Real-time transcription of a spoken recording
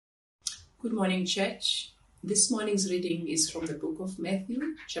Good morning, church. This morning's reading is from the book of Matthew,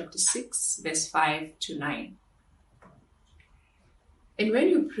 chapter 6, verse 5 to 9. And when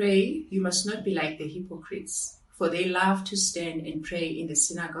you pray, you must not be like the hypocrites, for they love to stand and pray in the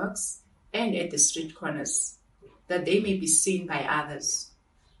synagogues and at the street corners, that they may be seen by others.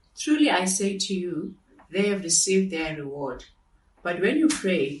 Truly I say to you, they have received their reward. But when you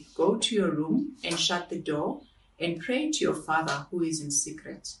pray, go to your room and shut the door and pray to your Father who is in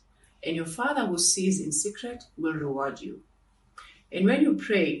secret. And your Father who sees in secret will reward you. And when you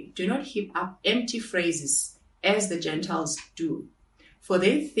pray, do not heap up empty phrases as the Gentiles do, for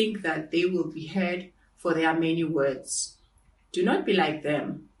they think that they will be heard for their many words. Do not be like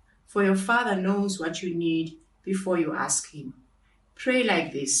them, for your Father knows what you need before you ask him. Pray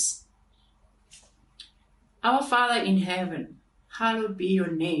like this: Our Father in heaven, hallowed be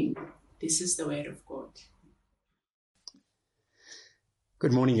your name. This is the word of God.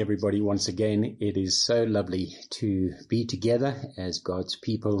 Good morning, everybody. Once again, it is so lovely to be together as God's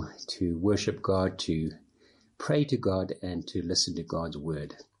people, to worship God, to pray to God, and to listen to God's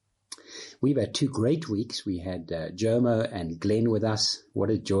word. We've had 2 great weeks. We had Jomo and Glenn with us.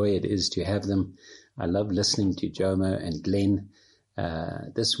 What a joy it is to have them. I love listening to Jomo and Glenn.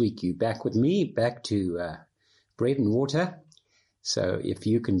 This week, you're back with me, back to bread and water. So if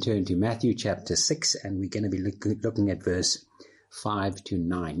you can turn to Matthew chapter 6, and we're going to be looking at verse 5 to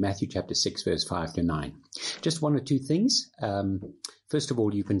 9. Matthew chapter 6, verse 5 to 9. Just 1 or 2 things. First of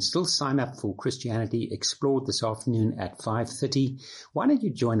all, you can still sign up for Christianity Explored this afternoon at 5:30. Why don't you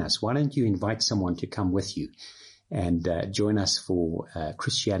join us? Why don't you invite someone to come with you and join us for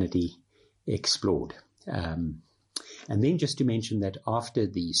Christianity Explored? And then just to mention that after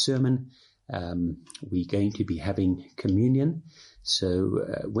the sermon, we're going to be having communion.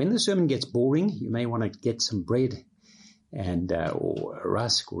 So when the sermon gets boring, you may want to get some bread and or a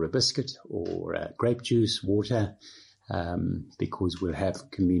rusk or a biscuit or grape juice, water, because we'll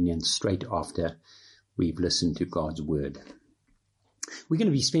have communion straight after we've listened to God's word. We're going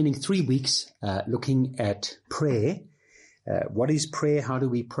to be spending 3 weeks looking at prayer. What is prayer? How do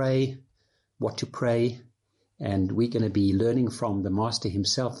we pray? What to pray? And we're going to be learning from the Master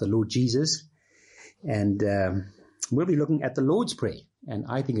himself, the Lord Jesus. And we'll be looking at the Lord's Prayer. And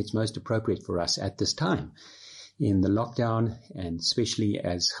I think it's most appropriate for us at this time in the lockdown, and especially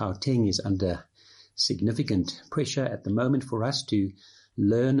as Gauteng is under significant pressure at the moment, for us to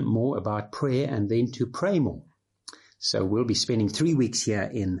learn more about prayer and then to pray more. So we'll be spending 3 weeks here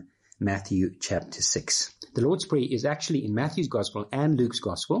in Matthew chapter 6. The Lord's Prayer is actually in Matthew's Gospel and Luke's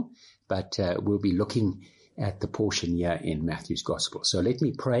Gospel, but we'll be looking at the portion here in Matthew's Gospel. So let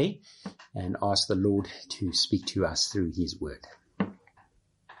me pray and ask the Lord to speak to us through his word.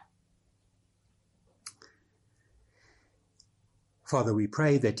 Father, we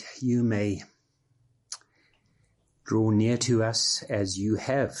pray that you may draw near to us as you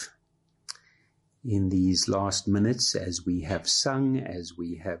have in these last minutes, as we have sung, as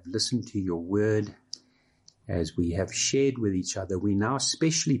we have listened to your word, as we have shared with each other. We now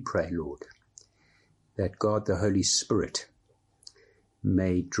especially pray, Lord, that God, the Holy Spirit,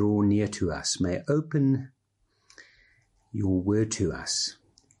 may draw near to us, may open your word to us,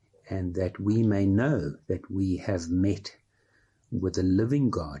 and that we may know that we have met with the living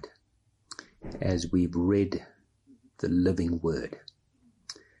God as we've read the living word.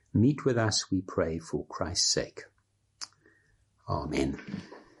 Meet with us, we pray, for Christ's sake. Amen.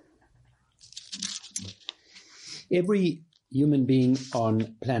 Every human being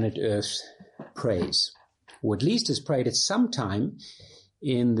on planet Earth prays, or at least has prayed at some time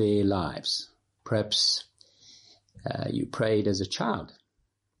in their lives. Perhaps you prayed as a child.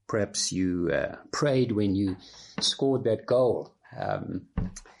 Perhaps you prayed when you scored that goal.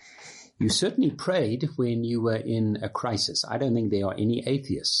 You certainly prayed when you were in a crisis. I don't think there are any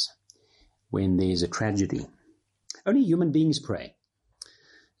atheists when there's a tragedy. Only human beings pray.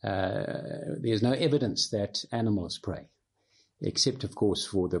 There's no evidence that animals pray, except, of course,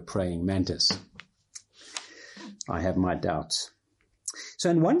 for the praying mantis. I have my doubts. So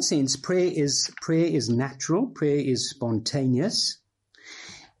in one sense, prayer is natural, prayer is spontaneous.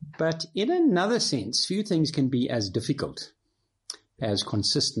 But in another sense, few things can be as difficult as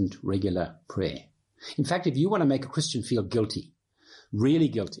consistent, regular prayer. In fact, if you want to make a Christian feel guilty, really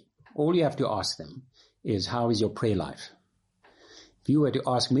guilty, all you have to ask them is, how is your prayer life? If you were to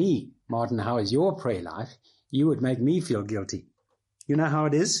ask me, Martin, how is your prayer life? You would make me feel guilty. You know how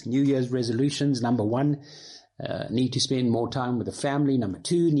it is? New Year's resolutions. Number 1, need to spend more time with the family. Number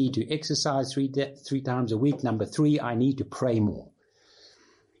 2, need to exercise three times a week. Number 3, I need to pray more.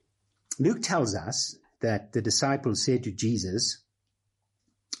 Luke tells us that the disciples said to Jesus,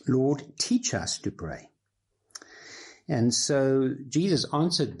 Lord, teach us to pray. And so Jesus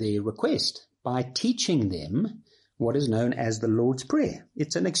answered their request by teaching them what is known as the Lord's Prayer.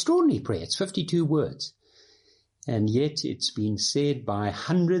 It's an extraordinary prayer. It's 52 words. And yet it's been said by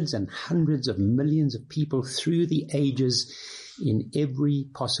hundreds and hundreds of millions of people through the ages in every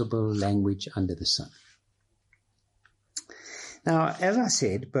possible language under the sun. Now, as I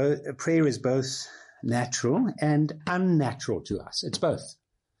said, prayer is both natural and unnatural to us. It's both.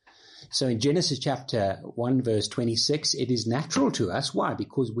 So in Genesis chapter 1, verse 26, it is natural to us. Why?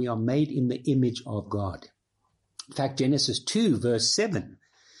 Because we are made in the image of God. In fact, Genesis 2, verse 7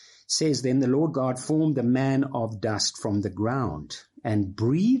 says, Then the Lord God formed the man of dust from the ground and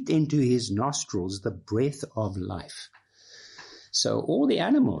breathed into his nostrils the breath of life. So all the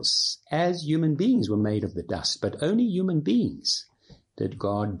animals, as human beings, were made of the dust, but only human beings did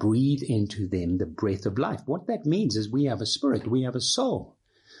God breathe into them the breath of life. What that means is we have a spirit, we have a soul.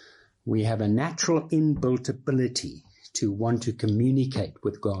 We have a natural inbuilt ability to want to communicate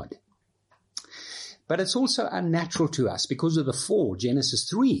with God. But it's also unnatural to us because of the fall. Genesis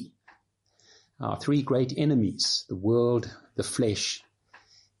 3, our three great enemies, the world, the flesh,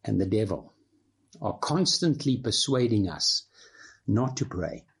 and the devil, are constantly persuading us not to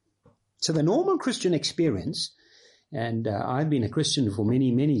pray. So the normal Christian experience, and I've been a Christian for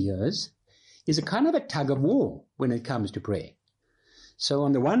many, many years, is a kind of a tug of war when it comes to prayer. So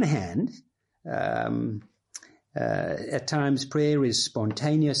on the one hand, at times prayer is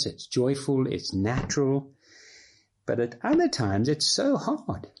spontaneous, it's joyful, it's natural. But at other times it's so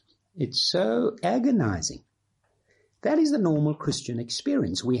hard, it's so agonizing. That is the normal Christian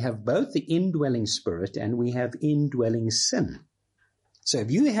experience. We have both the indwelling spirit and we have indwelling sin. So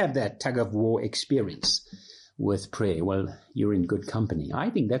if you have that tug of war experience with prayer, well, you're in good company. I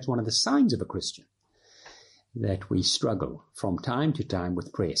think that's one of the signs of a Christian, that we struggle from time to time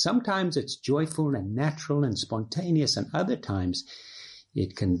with prayer. Sometimes it's joyful and natural and spontaneous, and other times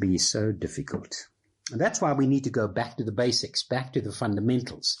it can be so difficult. And that's why we need to go back to the basics, back to the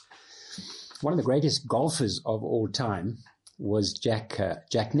fundamentals. One of the greatest golfers of all time was Jack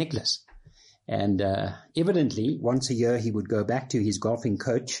Nicklaus. And evidently, once a year, he would go back to his golfing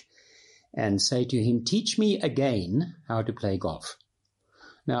coach and say to him, teach me again how to play golf.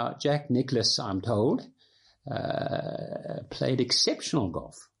 Now, Jack Nicklaus, I'm told, played exceptional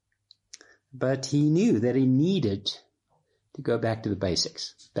golf, but he knew that he needed to go back to the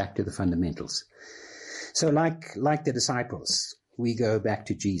basics, back to the fundamentals. So like the disciples, we go back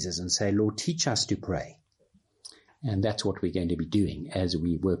to Jesus and say, Lord, teach us to pray. And that's what we're going to be doing as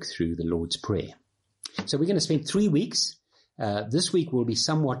we work through the Lord's Prayer. So we're going to spend 3 weeks. This week will be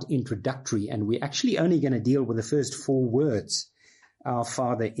somewhat introductory, and we're actually only going to deal with the first 4 words, Our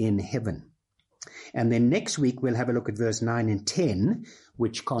Father in heaven. And then next week we'll have a look at verse 9 and 10,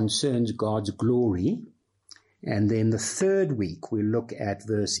 which concerns God's glory. And then the third week we'll look at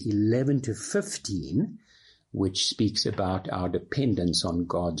verse 11 to 15, which speaks about our dependence on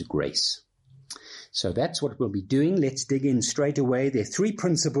God's grace. So that's what we'll be doing. Let's dig in straight away. There are 3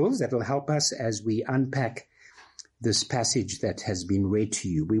 principles that will help us as we unpack this passage that has been read to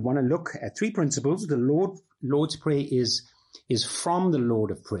you. We want to look at 3 principles. The Lord's Prayer is from the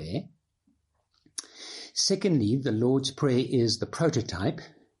Lord of prayer. Secondly, the Lord's Prayer is the prototype.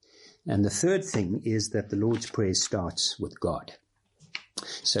 And the third thing is that the Lord's Prayer starts with God.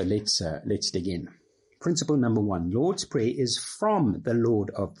 So let's dig in. Principle number 1, Lord's Prayer is from the Lord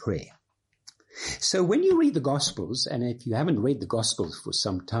of prayer. So when you read the Gospels, and if you haven't read the Gospels for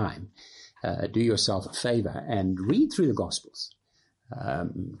some time, do yourself a favor and read through the Gospels.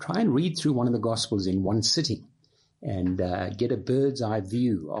 Try and read through one of the Gospels in one sitting and get a bird's eye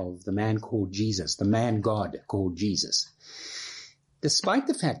view of the man called Jesus, the man God called Jesus. Despite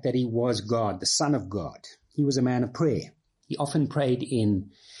the fact that he was God, the Son of God, he was a man of prayer. He often prayed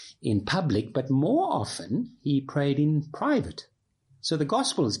in public, but more often he prayed in private. So the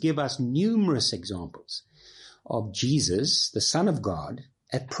Gospels give us numerous examples of Jesus, the Son of God,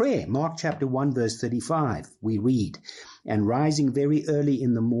 at prayer. Mark chapter 1, verse 35, we read, And rising very early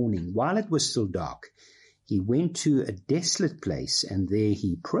in the morning, while it was still dark, he went to a desolate place, and there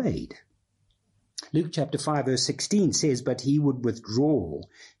he prayed. Luke chapter 5, verse 16 says, But he would withdraw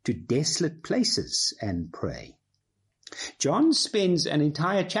to desolate places and pray. John spends an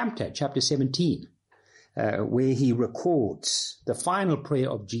entire chapter 17, where he records the final prayer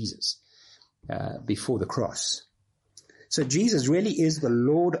of Jesus before the cross. So Jesus really is the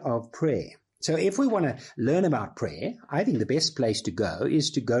Lord of prayer. So if we want to learn about prayer, I think the best place to go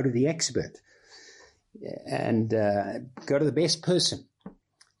is to go to the expert and go to the best person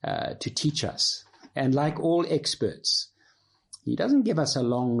to teach us. And like all experts, He doesn't give us a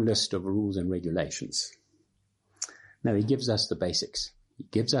long list of rules and regulations. No, he gives us the basics. He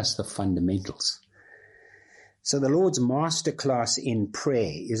gives us the fundamentals. So the Lord's masterclass in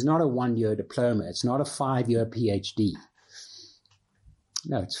prayer is not a 1-year diploma. It's not a 5-year PhD.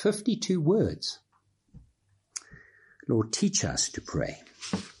 No, it's 52 words. Lord, teach us to pray.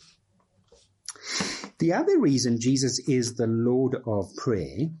 The other reason Jesus is the Lord of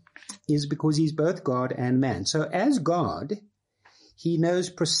prayer is because he's both God and man. So as God, he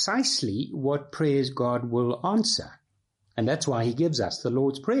knows precisely what prayers God will answer. And that's why he gives us the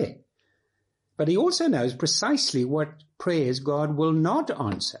Lord's Prayer. But he also knows precisely what prayers God will not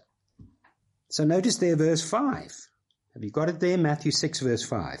answer. So notice there verse 5. Have you got it there? Matthew 6 verse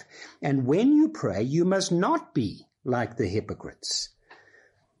 5. And when you pray, you must not be like the hypocrites.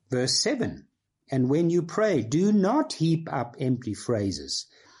 Verse 7. And when you pray, do not heap up empty phrases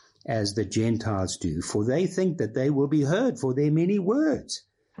as the Gentiles do, for they think that they will be heard for their many words.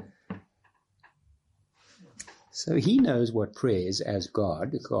 So he knows what prayers as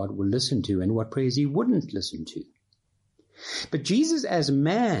God will listen to and what prayers he wouldn't listen to. But Jesus as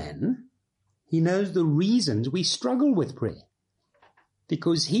man, he knows the reasons we struggle with prayer.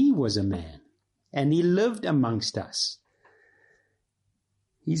 Because he was a man and he lived amongst us.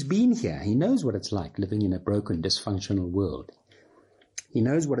 He's been here. He knows what it's like living in a broken, dysfunctional world. He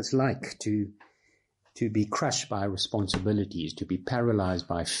knows what it's like to be crushed by responsibilities, to be paralyzed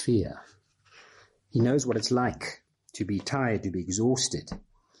by fear. He knows what it's like to be tired, to be exhausted.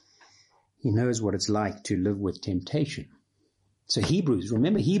 He knows what it's like to live with temptation. So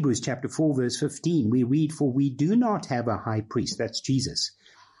remember Hebrews chapter 4 verse 15, we read, for we do not have a high priest, that's Jesus,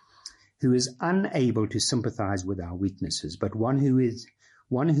 who is unable to sympathize with our weaknesses, but one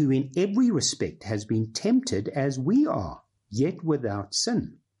who in every respect has been tempted as we are, yet without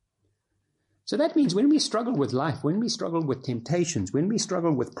sin. So that means when we struggle with life, when we struggle with temptations, when we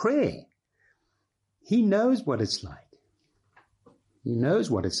struggle with prayer, he knows what it's like. He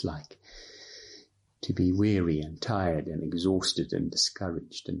knows what it's like to be weary and tired and exhausted and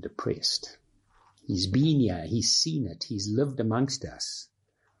discouraged and depressed. He's been here. He's seen it. He's lived amongst us.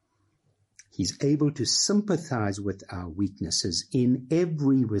 He's able to sympathize with our weaknesses in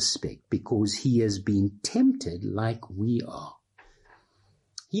every respect because he has been tempted like we are.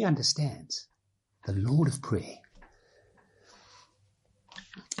 He understands. The Lord of prayer.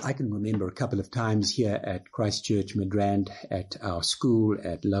 I can remember a couple of times here at Christ Church Midrand, at our school,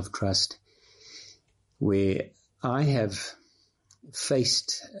 at Love Trust, where I have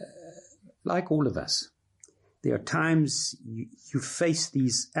faced, like all of us, there are times you face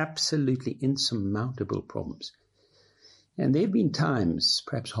these absolutely insurmountable problems. And there have been times,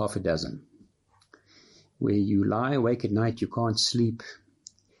 perhaps half a dozen, where you lie awake at night, you can't sleep,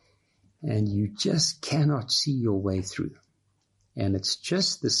 and you just cannot see your way through. And it's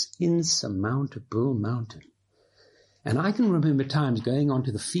just this insurmountable mountain. And I can remember times going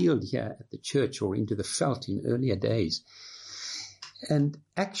onto the field here at the church or into the veld in earlier days and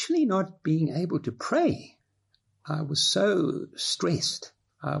actually not being able to pray. I was so stressed.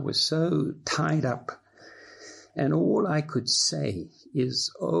 I was so tied up. And all I could say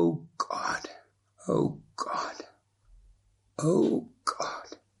is, oh God, oh God, oh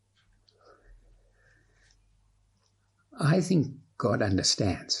God. I think God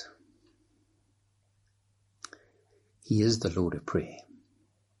understands. He is the Lord of prayer.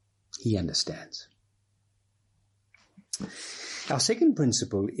 He understands. Our second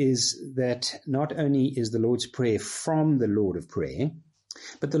principle is that not only is the Lord's Prayer from the Lord of prayer,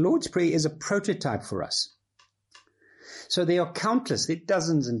 but the Lord's Prayer is a prototype for us. So there are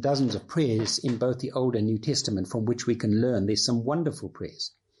dozens and dozens of prayers in both the Old and New Testament from which we can learn. There's some wonderful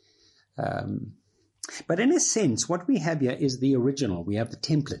prayers. But in a sense, what we have here is the original. We have the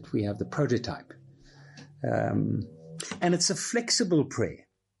template. We have the prototype. And it's a flexible prayer.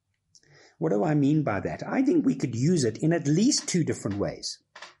 What do I mean by that? I think we could use it in at least two different ways.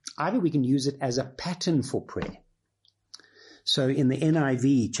 Either we can use it as a pattern for prayer. So in the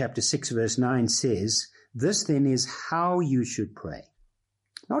NIV, chapter 6, verse 9 says, this then is how you should pray.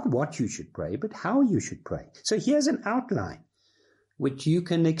 Not what you should pray, but how you should pray. So here's an outline which you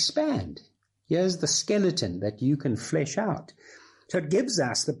can expand. Here's the skeleton that you can flesh out. So it gives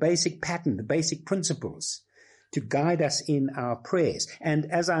us the basic pattern, the basic principles to guide us in our prayers. And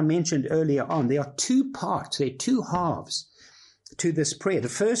as I mentioned earlier on, there are two parts, there are two halves to this prayer. The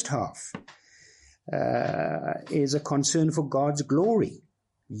first half is a concern for God's glory,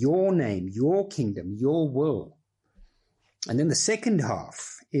 your name, your kingdom, your will. And then the second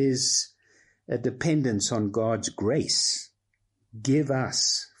half is a dependence on God's grace. Give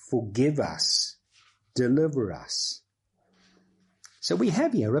us, forgive us, deliver us. So we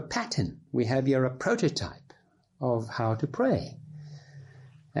have here a pattern. We have here a prototype of how to pray.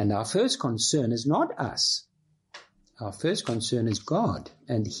 And our first concern is not us. Our first concern is God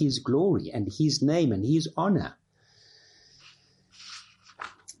and His glory and His name and His honor.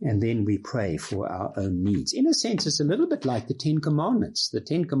 And then we pray for our own needs. In a sense, it's a little bit like the Ten Commandments. The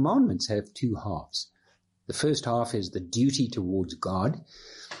Ten Commandments have two halves. The first half is the duty towards God,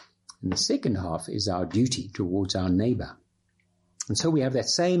 and the second half is our duty towards our neighbor. And so we have that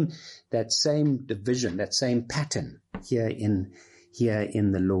same division, that same pattern here in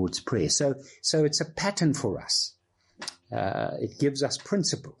the Lord's Prayer. So it's a pattern for us. It gives us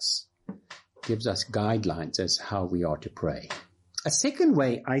principles, gives us guidelines as how we are to pray. A second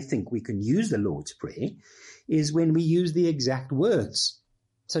way I think we can use the Lord's Prayer is when we use the exact words.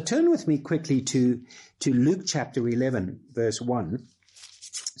 So turn with me quickly to Luke chapter 11, verse 1.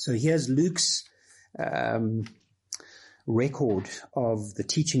 So here's Luke's record of the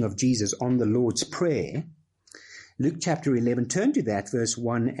teaching of Jesus on the Lord's Prayer. Luke chapter 11, turn to that, verse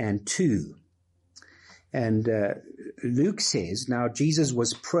 1 and 2. And Luke says, now Jesus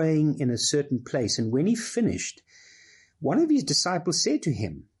was praying in a certain place, and when he finished, one of his disciples said to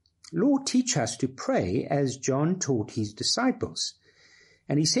him, Lord, teach us to pray as John taught his disciples.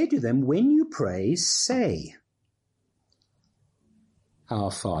 And he said to them, when you pray, say,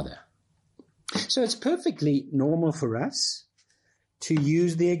 Our Father. So it's perfectly normal for us to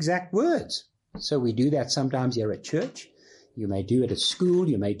use the exact words. So we do that sometimes here at church. You may do it at school.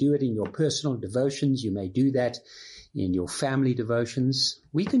 You may do it in your personal devotions. You may do that in your family devotions.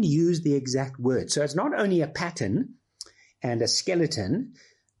 We can use the exact words. So it's not only a pattern and a skeleton,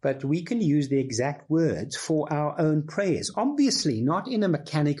 but we can use the exact words for our own prayers. Obviously, not in a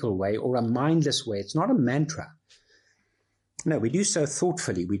mechanical way or a mindless way. It's not a mantra. No, we do so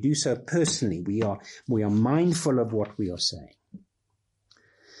thoughtfully. We do so personally. We are mindful of what we are saying.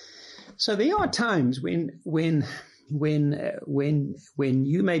 So there are times when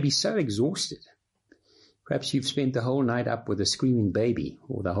you may be so exhausted. Perhaps you've spent the whole night up with a screaming baby,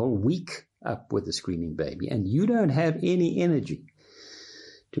 or the whole week up with a screaming baby, and you don't have any energy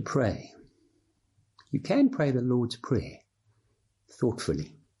to pray. You can pray the Lord's Prayer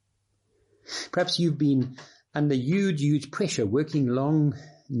thoughtfully. Perhaps you've been under huge pressure, working long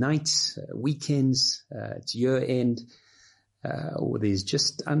nights, weekends, it's year end, or there's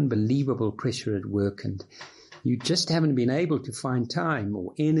just unbelievable pressure at work, and you just haven't been able to find time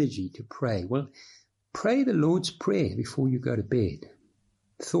or energy to pray. Well, pray the Lord's Prayer before you go to bed,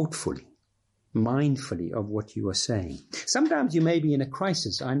 thoughtfully, mindfully of what you are saying. Sometimes you may be in a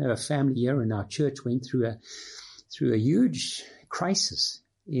crisis. I know a family here in our church went through a huge crisis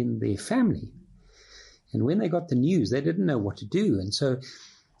in their family. And when they got the news, they didn't know what to do. And so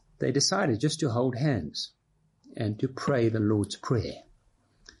they decided just to hold hands and to pray the Lord's Prayer,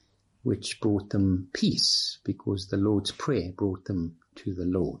 which brought them peace, because the Lord's Prayer brought them to the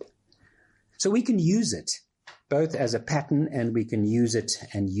Lord. So we can use it both as a pattern, and we can use it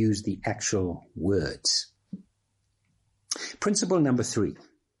and use the actual words. Principle number 3.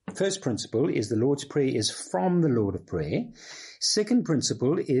 First principle is the Lord's Prayer is from the Lord of Prayer. Second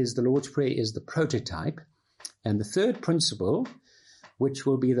principle is the Lord's Prayer is the prototype. And the third principle, which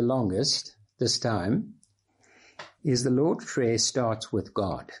will be the longest this time, is the Lord's Prayer starts with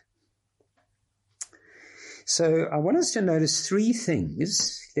God. So I want us to notice 3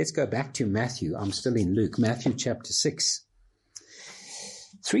 things. Let's go back to Matthew. I'm still in Luke, Matthew chapter 6.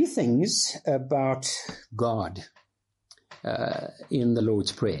 3 things about God in the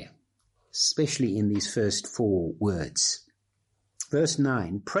Lord's Prayer, especially in these first 4 words. Verse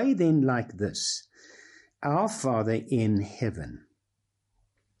 9, pray then like this, Our Father in heaven.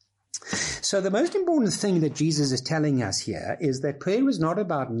 So the most important thing that Jesus is telling us here is that prayer is not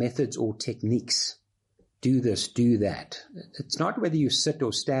about methods or techniques. Do this, do that. It's not whether you sit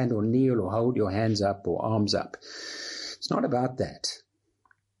or stand or kneel or hold your hands up or arms up. It's not about that.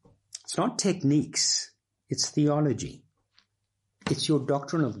 It's not techniques. It's theology. It's your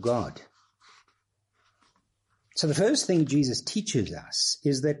doctrine of God. So the first thing Jesus teaches us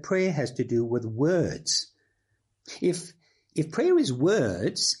is that prayer has to do with words. If prayer is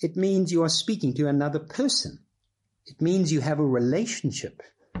words, it means you are speaking to another person. It means you have a relationship.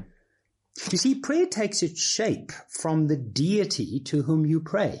 You see, prayer takes its shape from the deity to whom you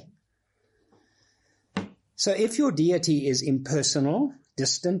pray. So if your deity is impersonal,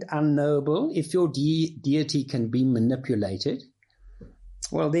 distant, unknowable, if your deity can be manipulated,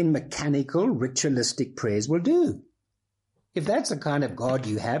 well, then mechanical, ritualistic prayers will do. If that's the kind of God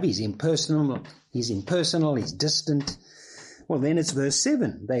you have, he's impersonal, he's distant, Well, then it's verse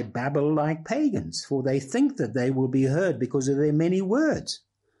 7. They babble like pagans, for they think that they will be heard because of their many words.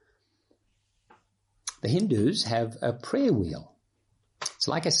 The Hindus have a prayer wheel. It's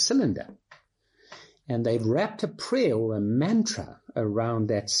like a cylinder. And they've wrapped a prayer or a mantra around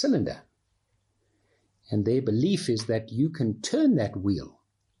that cylinder. And their belief is that you can turn that wheel.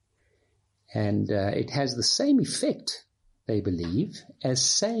 And it has the same effect, they believe, as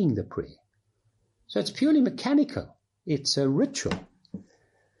saying the prayer. So it's purely mechanical. It's a ritual.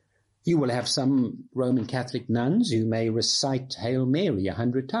 You will have some Roman Catholic nuns who may recite Hail Mary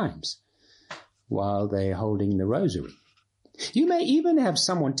 100 times while they're holding the rosary. You may even have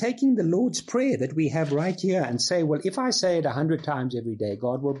someone taking the Lord's Prayer that we have right here and say, well, if I say it 100 times every day,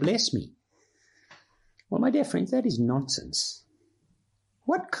 God will bless me. Well, my dear friends, that is nonsense.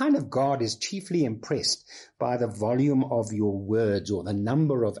 What kind of God is chiefly impressed by the volume of your words or the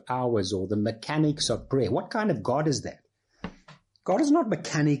number of hours or the mechanics of prayer? What kind of God is that? God is not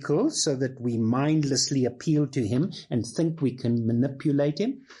mechanical so that we mindlessly appeal to him and think we can manipulate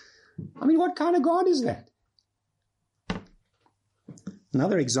him. I mean, what kind of God is that?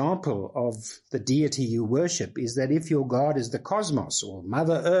 Another example of the deity you worship is that if your God is the cosmos or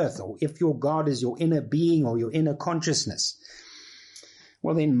Mother Earth, or if your God is your inner being or your inner consciousness,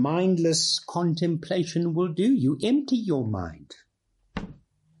 well, then mindless contemplation will do. You empty your mind.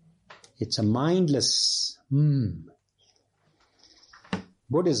 It's a mindless.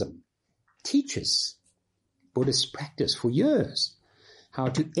 Buddhism teaches, Buddhist practice for years, how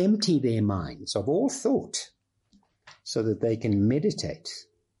to empty their minds of all thought so that they can meditate.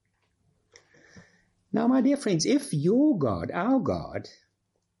 Now, my dear friends, if your God, our God,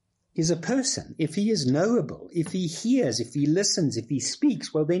 is a person, if he is knowable, if he hears, if he listens, if he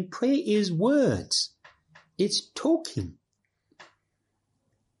speaks, well, then prayer is words. It's talking.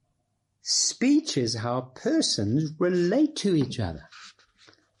 Speech is how persons relate to each other.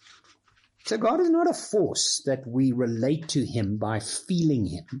 So God is not a force that we relate to him by feeling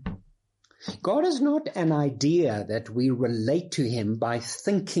him. God is not an idea that we relate to him by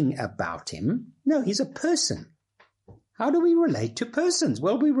thinking about him. No, he's a person. How do we relate to persons?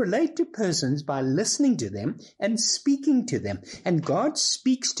 Well, we relate to persons by listening to them and speaking to them. And God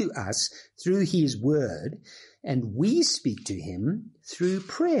speaks to us through his word, and we speak to him through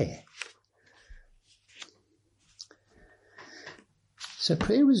prayer. So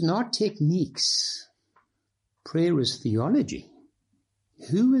prayer is not techniques. Prayer is theology.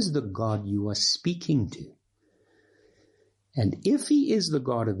 Who is the God you are speaking to? And if he is the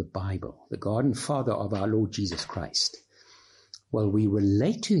God of the Bible, the God and Father of our Lord Jesus Christ, well, we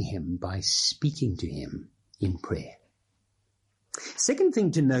relate to him by speaking to him in prayer. Second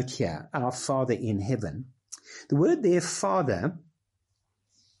thing to note here, our Father in heaven. The word there, Father,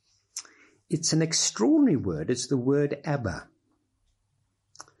 it's an extraordinary word. It's the word Abba.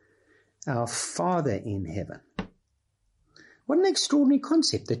 Our Father in heaven. What an extraordinary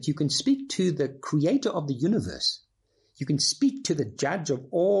concept that you can speak to the creator of the universe. You can speak to the judge of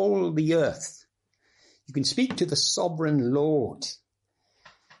all the earth. You can speak to the sovereign Lord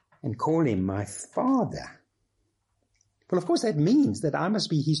and call him my Father. Well, of course, that means that I must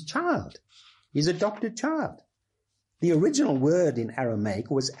be his child, his adopted child. The original word in Aramaic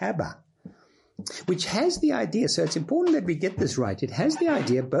was Abba, which has the idea, so it's important that we get this right, it has the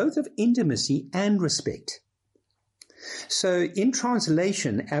idea both of intimacy and respect. So in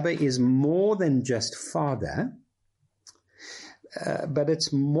translation, Abba is more than just father, but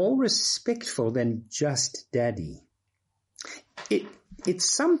it's more respectful than just daddy. It's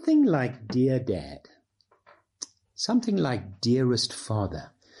something like dear dad, something like dearest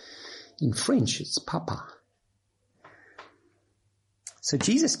father. In French, it's papa. So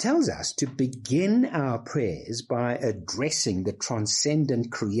Jesus tells us to begin our prayers by addressing the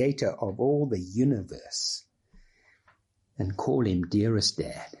transcendent creator of all the universe and call him dearest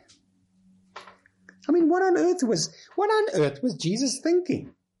dad. I mean, what on earth was Jesus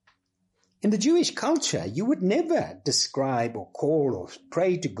thinking? In the Jewish culture, you would never describe or call or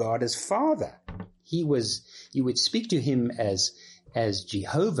pray to God as Father. You would speak to him as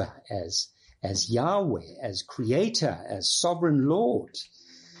Jehovah, as Yahweh, as Creator, as Sovereign Lord.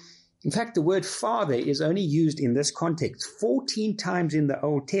 In fact, the word Father is only used in this context 14 times in the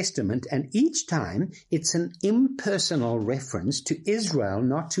Old Testament, and each time it's an impersonal reference to Israel,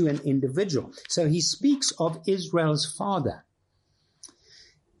 not to an individual. So he speaks of Israel's father.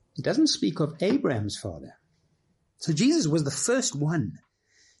 He doesn't speak of Abraham's father. So Jesus was the first one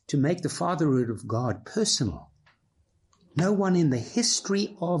to make the fatherhood of God personal. No one in the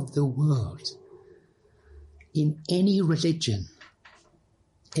history of the world, in any religion,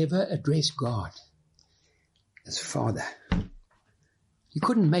 ever addressed God as Father. You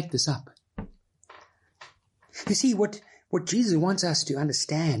couldn't make this up. You see, what Jesus wants us to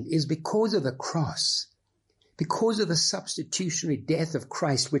understand is because of the cross, because of the substitutionary death of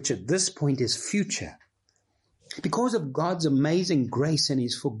Christ, which at this point is future, because of God's amazing grace and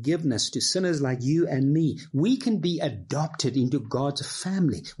his forgiveness to sinners like you and me, we can be adopted into God's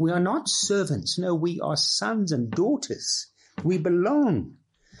family. We are not servants. No, we are sons and daughters. We belong.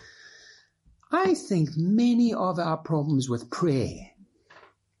 I think many of our problems with prayer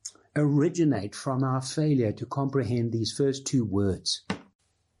originate from our failure to comprehend these first two words.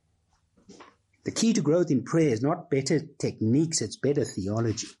 The key to growth in prayer is not better techniques, it's better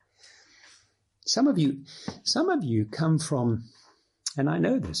theology. Some of you come from, and I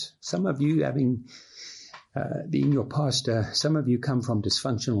know this, some of you being your pastor, some of you come from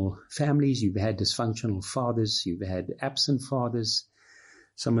dysfunctional families. You've had dysfunctional fathers. You've had absent fathers.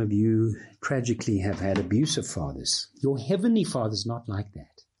 Some of you tragically have had abusive fathers. Your heavenly Father's not like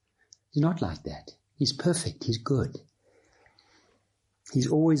that. He's not like that. He's perfect. He's good. He's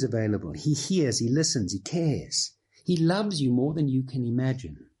always available. He hears, he listens, he cares. He loves you more than you can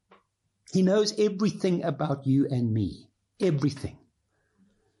imagine. He knows everything about you and me. Everything.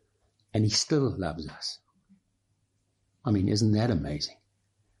 And he still loves us. I mean, isn't that amazing?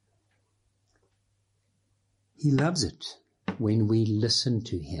 He loves it when we listen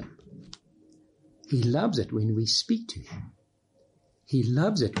to him. He loves it when we speak to him. He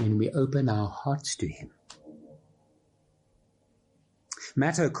loves it when we open our hearts to him.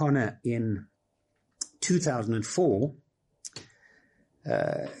 Matt O'Connor in 2004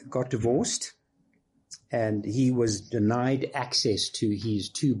 got divorced, and he was denied access to his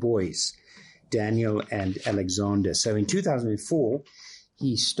two boys, Daniel and Alexander. So in 2004,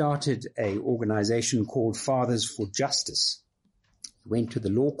 he started an organization called Fathers for Justice. He went to the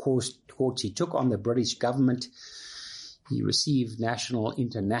law courts. He took on the British government. He received national,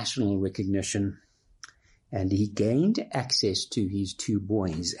 international recognition, and he gained access to his two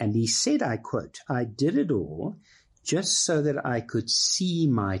boys. And he said, I quote, "I did it all just so that I could see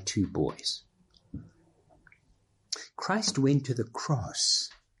my two boys." Christ went to the cross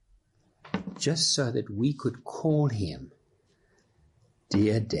just so that we could call him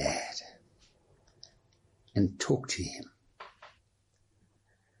dear Dad and talk to him.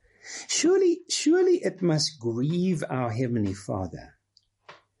 Surely it must grieve our Heavenly Father,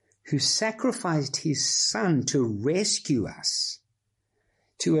 who sacrificed his Son to rescue us,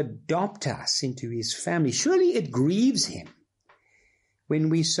 to adopt us into his family. Surely it grieves him when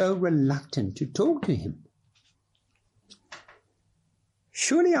we're so reluctant to talk to him.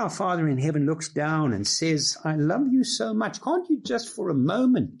 Surely our Father in heaven looks down and says, I love you so much. Can't you just for a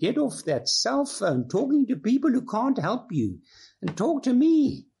moment get off that cell phone talking to people who can't help you and talk to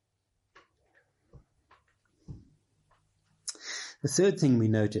me? The third thing we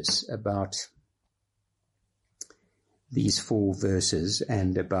notice about these 4 verses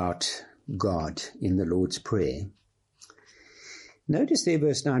and about God in the Lord's Prayer, notice there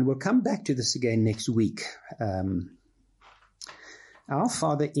verse 9. We'll come back to this again next week. Our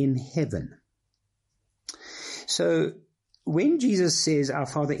Father in heaven. So when Jesus says our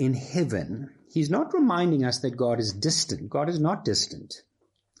Father in heaven, he's not reminding us that God is distant. God is not distant.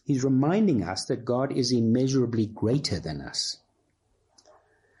 He's reminding us that God is immeasurably greater than us.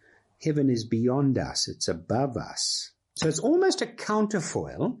 Heaven is beyond us. It's above us. So it's almost a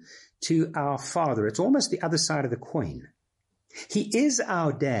counterfoil to our Father. It's almost the other side of the coin. He is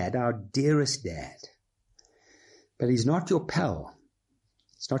our dad, our dearest dad. But he's not your pal.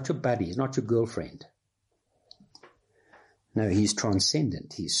 He's not your buddy. He's not your girlfriend. No, he's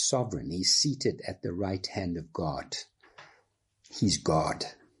transcendent. He's sovereign. He's seated at the right hand of God. He's God,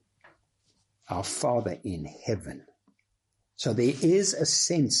 our Father in heaven. So there is a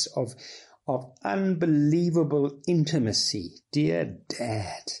sense of unbelievable intimacy, dear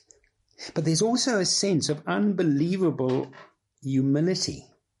Dad. But there's also a sense of unbelievable humility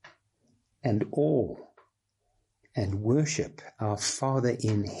and awe and worship, our Father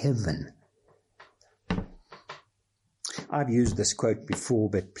in heaven. I've used this quote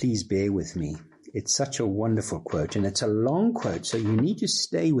before, but please bear with me. It's such a wonderful quote, and it's a long quote, so you need to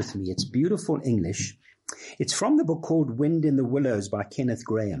stay with me. It's beautiful English. It's from the book called Wind in the Willows by Kenneth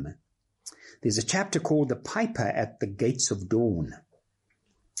Grahame. There's a chapter called The Piper at the Gates of Dawn.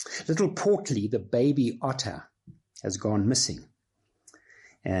 Little Portly, the baby otter, has gone missing.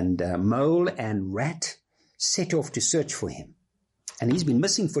 And Mole and Rat set off to search for him. And he's been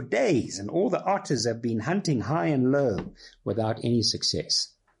missing for days, and all the otters have been hunting high and low without any success.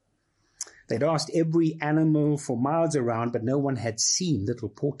 They'd asked every animal for miles around, but no one had seen little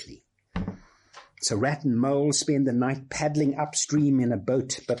Portly. So Rat and Mole spend the night paddling upstream in a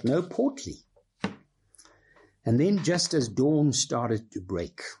boat, but no Portly. And then just as dawn started to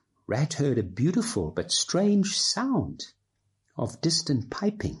break, Rat heard a beautiful but strange sound of distant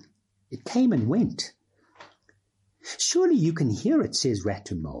piping. It came and went. Surely you can hear it, says Rat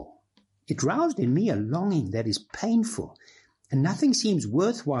to Mole. It roused in me a longing that is painful, and nothing seems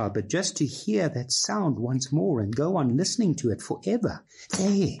worthwhile but just to hear that sound once more and go on listening to it forever.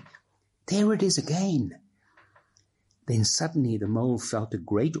 There it is again. Then suddenly the Mole felt a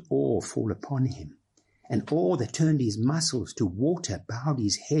great awe fall upon him, an awe that turned his muscles to water, bowed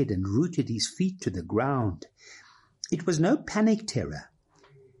his head, and rooted his feet to the ground. It was no panic terror.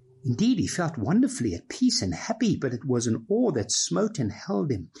 Indeed, he felt wonderfully at peace and happy, but it was an awe that smote and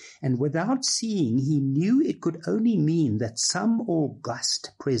held him, and without seeing, he knew it could only mean that some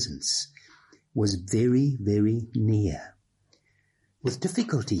august presence was very, very near. With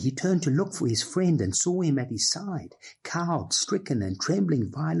difficulty, he turned to look for his friend and saw him at his side, cowed, stricken, and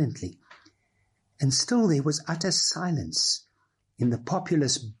trembling violently. And still there was utter silence in the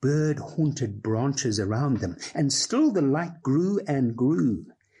populous bird-haunted branches around them, and still the light grew and grew.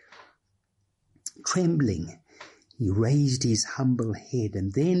 Trembling, he raised his humble head,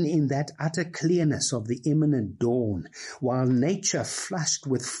 and then in that utter clearness of the imminent dawn, while nature flushed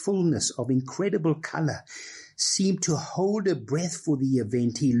with fullness of incredible color, seemed to hold a breath for the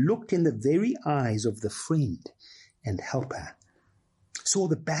event, he looked in the very eyes of the friend and helper, saw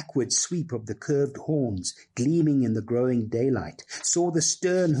the backward sweep of the curved horns gleaming in the growing daylight, saw the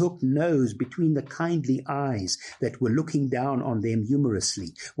stern hooked nose between the kindly eyes that were looking down on them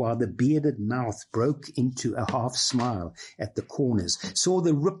humorously, while the bearded mouth broke into a half smile at the corners, saw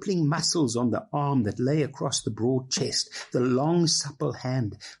the rippling muscles on the arm that lay across the broad chest, the long supple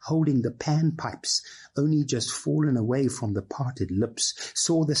hand holding the panpipes only just fallen away from the parted lips,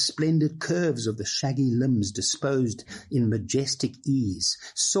 saw the splendid curves of the shaggy limbs disposed in majestic ease,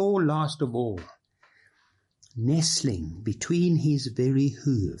 saw last of all, nestling between his very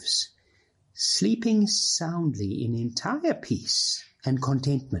hooves, sleeping soundly in entire peace and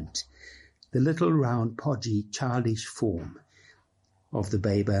contentment, the little round podgy childish form of the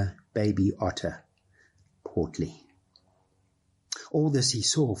baby otter, Portly. All this he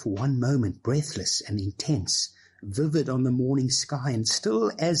saw for one moment, breathless and intense, vivid on the morning sky, and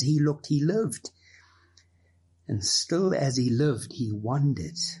still as he looked he lived. And still as he lived he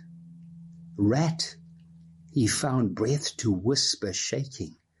wondered. Rat, he found breath to whisper,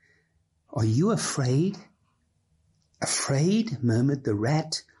 shaking. "Are you afraid?" "Afraid?" murmured the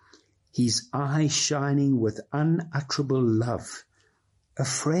rat, his eyes shining with unutterable love.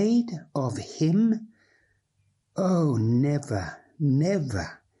 "Afraid of him? Oh, never,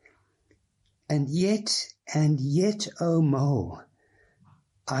 never. And yet, oh Mole,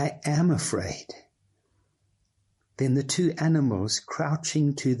 I am afraid." Then the two animals,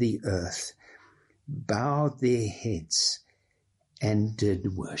 crouching to the earth, bowed their heads and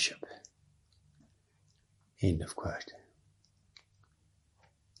did worship. End of quote.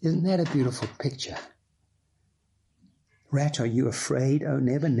 Isn't that a beautiful picture? "Rat, are you afraid?" "Oh,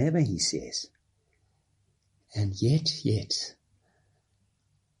 never, never," he says. "And yet,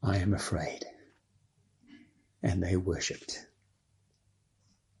 I am afraid." And they worshipped.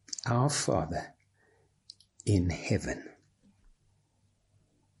 Our Father in heaven.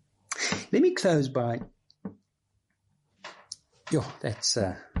 Let me close by, that's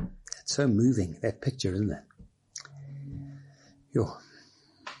so moving, that picture, isn't it?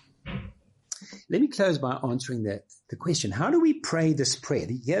 Let me close by answering the question, how do we pray this prayer?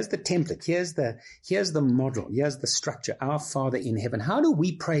 Here's the template, here's the model, here's the structure, Our Father in heaven. How do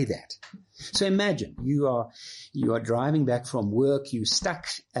we pray that? So imagine you are driving back from work, you're stuck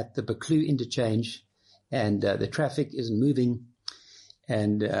at the Buccleuch interchange, and the traffic isn't moving,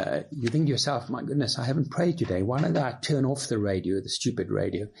 and you think to yourself, my goodness, I haven't prayed today. Why don't I turn off the radio, the stupid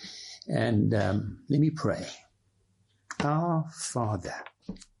radio, and let me pray. Our Father,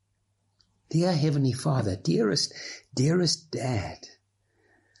 dear Heavenly Father, dearest Dad,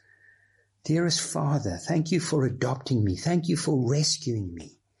 dearest Father, thank you for adopting me. Thank you for rescuing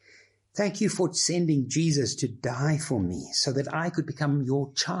me. Thank you for sending Jesus to die for me so that I could become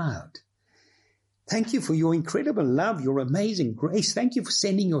your child. Thank you for your incredible love, your amazing grace. Thank you for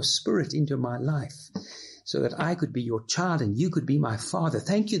sending your Spirit into my life so that I could be your child and you could be my Father.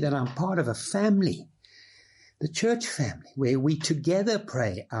 Thank you that I'm part of a family, the church family, where we together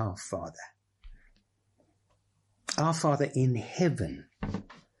pray, Our Father. Our Father in heaven.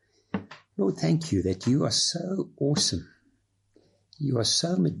 Lord, thank you that you are so awesome. You are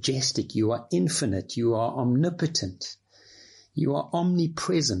so majestic. You are infinite. You are omnipotent. You are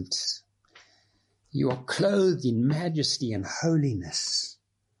omnipresent. You are clothed in majesty and holiness.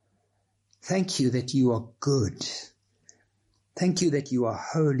 Thank you that you are good. Thank you that you are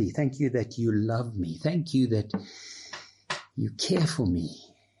holy. Thank you that you love me. Thank you that you care for me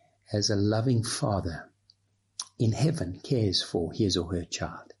as a loving father in heaven cares for his or her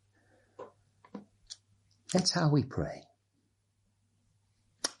child. That's how we pray.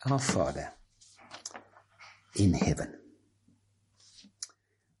 Our Father in heaven.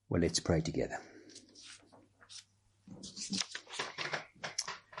 Well, let's pray together.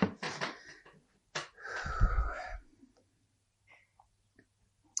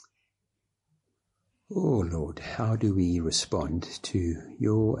 Oh Lord, how do we respond to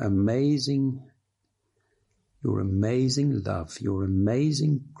your amazing love, your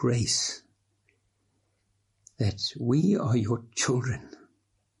amazing grace, that we are your children,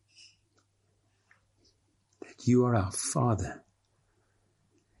 that you are our Father.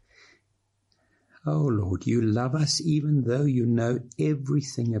 Oh Lord, you love us even though you know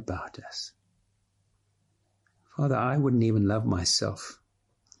everything about us. Father, I wouldn't even love myself,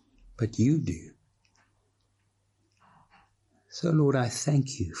 but you do. So Lord, I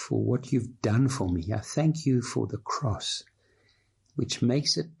thank you for what you've done for me. I thank you for the cross, which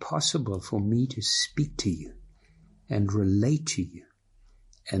makes it possible for me to speak to you and relate to you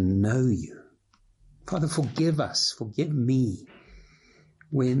and know you. Father, forgive us, forgive me,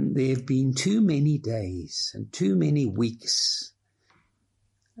 when there have been too many days and too many weeks,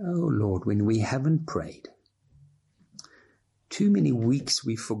 oh Lord, when we haven't prayed. Too many weeks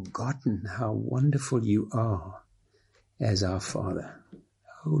we've forgotten how wonderful you are as our Father.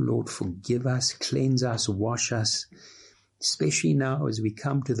 Oh Lord, forgive us, cleanse us, wash us, especially now as we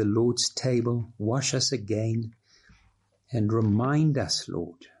come to the Lord's table. Wash us again and remind us,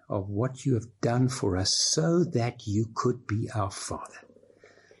 Lord, of what you have done for us so that you could be our Father.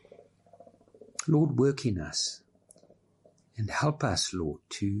 Lord, work in us and help us, Lord,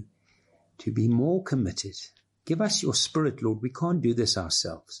 to be more committed. Give us your Spirit, Lord. We can't do this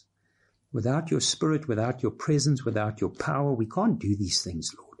ourselves. Without your Spirit, without your presence, without your power, we can't do these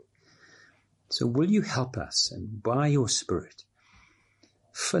things, Lord. So will you help us, and by your Spirit,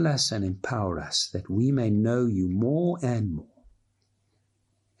 fill us and empower us that we may know you more and more.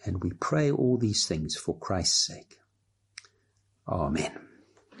 And we pray all these things for Christ's sake. Amen.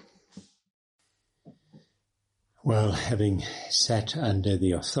 Well, having sat under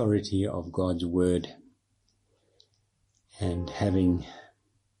the authority of God's word and having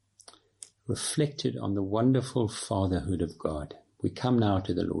reflected on the wonderful fatherhood of God, we come now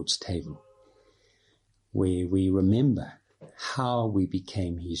to the Lord's table, where we remember how we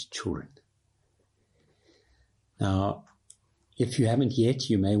became his children. Now, if you haven't yet,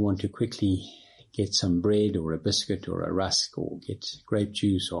 you may want to quickly get some bread or a biscuit or a rusk, or get grape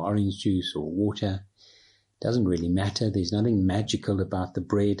juice or orange juice or water. Doesn't really matter. There's nothing magical about the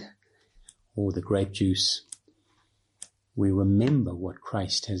bread or the grape juice. We remember what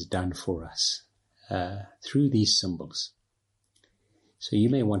Christ has done for us through these symbols. So you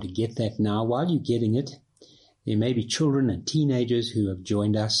may want to get that now. While you're getting it, there may be children and teenagers who have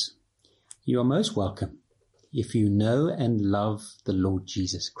joined us. You are most welcome if you know and love the Lord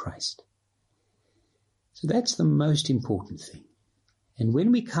Jesus Christ. So that's the most important thing. And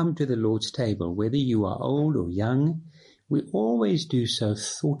when we come to the Lord's table, whether you are old or young, we always do so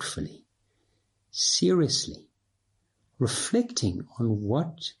thoughtfully, seriously, reflecting on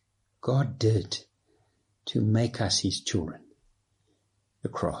what God did to make us his children, the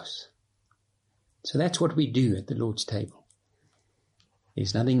cross. So that's what we do at the Lord's table.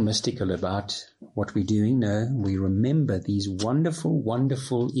 There's nothing mystical about what we're doing. No, we remember these wonderful,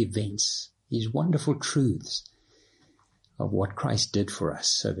 wonderful events, these wonderful truths of what Christ did for us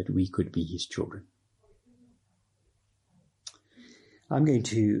so that we could be his children. I'm going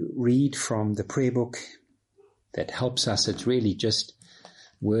to read from the prayer book that helps us. It's really just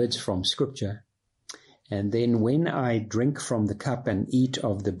words from Scripture. And then when I drink from the cup and eat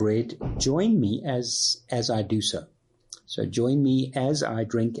of the bread, join me as I do so. So join me as I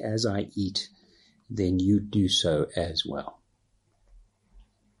drink, as I eat, then you do so as well.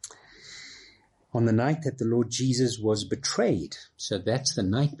 On the night that the Lord Jesus was betrayed, so that's the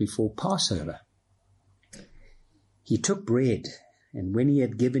night before Passover, he took bread, and when he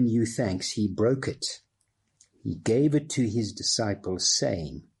had given you thanks, he broke it. He gave it to his disciples,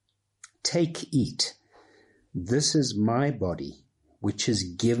 saying, "Take, eat. This is my body, which is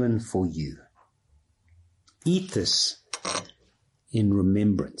given for you. Eat this in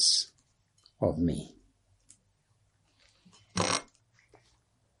remembrance of me."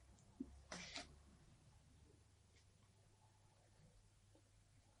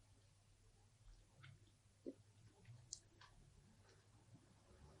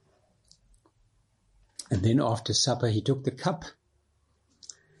 And then after supper he took the cup,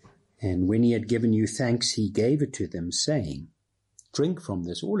 and when he had given you thanks, he gave it to them, saying, "Drink from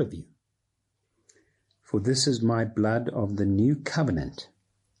this, all of you. For this is my blood of the new covenant,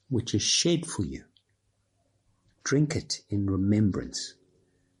 which is shed for you. Drink it in remembrance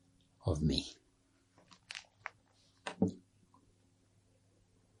of me."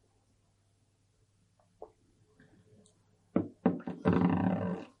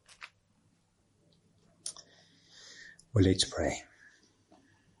 Well, let's pray.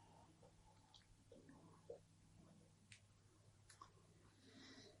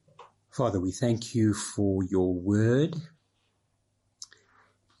 Father, we thank you for your word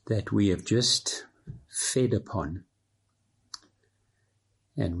that we have just fed upon.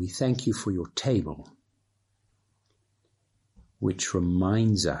 And we thank you for your table, which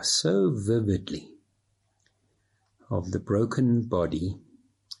reminds us so vividly of the broken body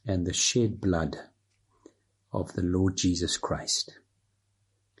and the shed blood of the Lord Jesus Christ.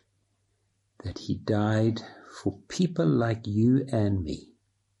 That he died for people like you and me.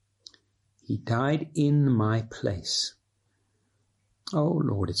 He died in my place. Oh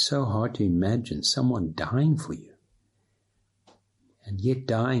Lord, it's so hard to imagine someone dying for you and yet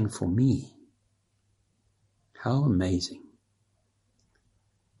dying for me. How amazing.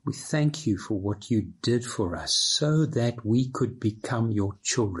 We thank you for what you did for us so that we could become your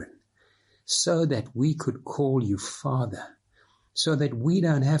children, so that we could call you Father, so that we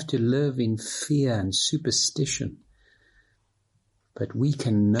don't have to live in fear and superstition, but we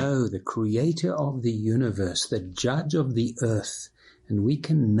can know the creator of the universe, the judge of the earth, and we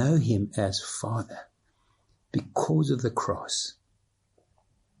can know him as Father because of the cross.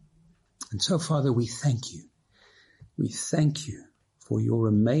 And so, Father, we thank you. We thank you for your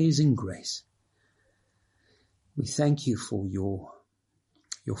amazing grace. We thank you for your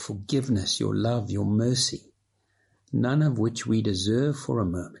forgiveness, your love, your mercy, none of which we deserve for a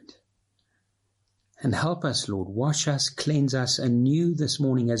moment. And help us, Lord, wash us, cleanse us anew this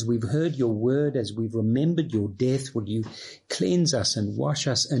morning as we've heard your word, as we've remembered your death. Would you cleanse us and wash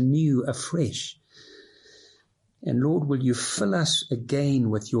us anew, afresh? And Lord, will you fill us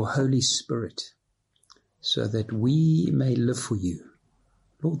again with your Holy Spirit so that we may live for you.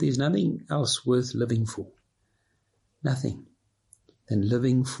 Lord, there's nothing else worth living for. Nothing than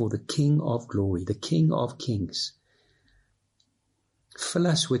living for the King of glory, the King of kings. Fill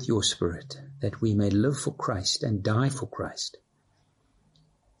us with your Spirit that we may live for Christ and die for Christ.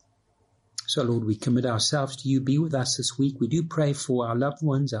 So, Lord, we commit ourselves to you. Be with us this week. We do pray for our loved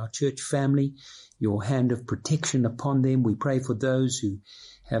ones, our church family, your hand of protection upon them. We pray for those who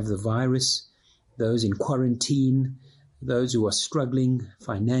have the virus, those in quarantine, those who are struggling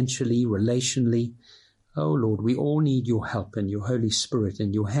financially, relationally. Oh, Lord, we all need your help and your Holy Spirit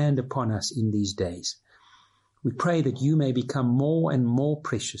and your hand upon us in these days. We pray that you may become more and more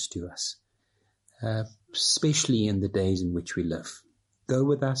precious to us, especially in the days in which we live. Go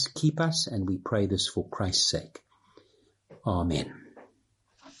with us, keep us, and we pray this for Christ's sake. Amen.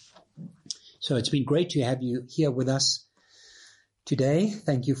 So it's been great to have you here with us today.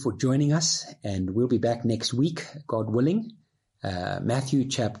 Thank you for joining us, and we'll be back next week, God willing, Matthew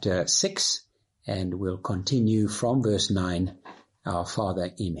chapter 6, and we'll continue from verse 9, Our Father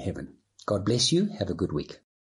in heaven. God bless you. Have a good week.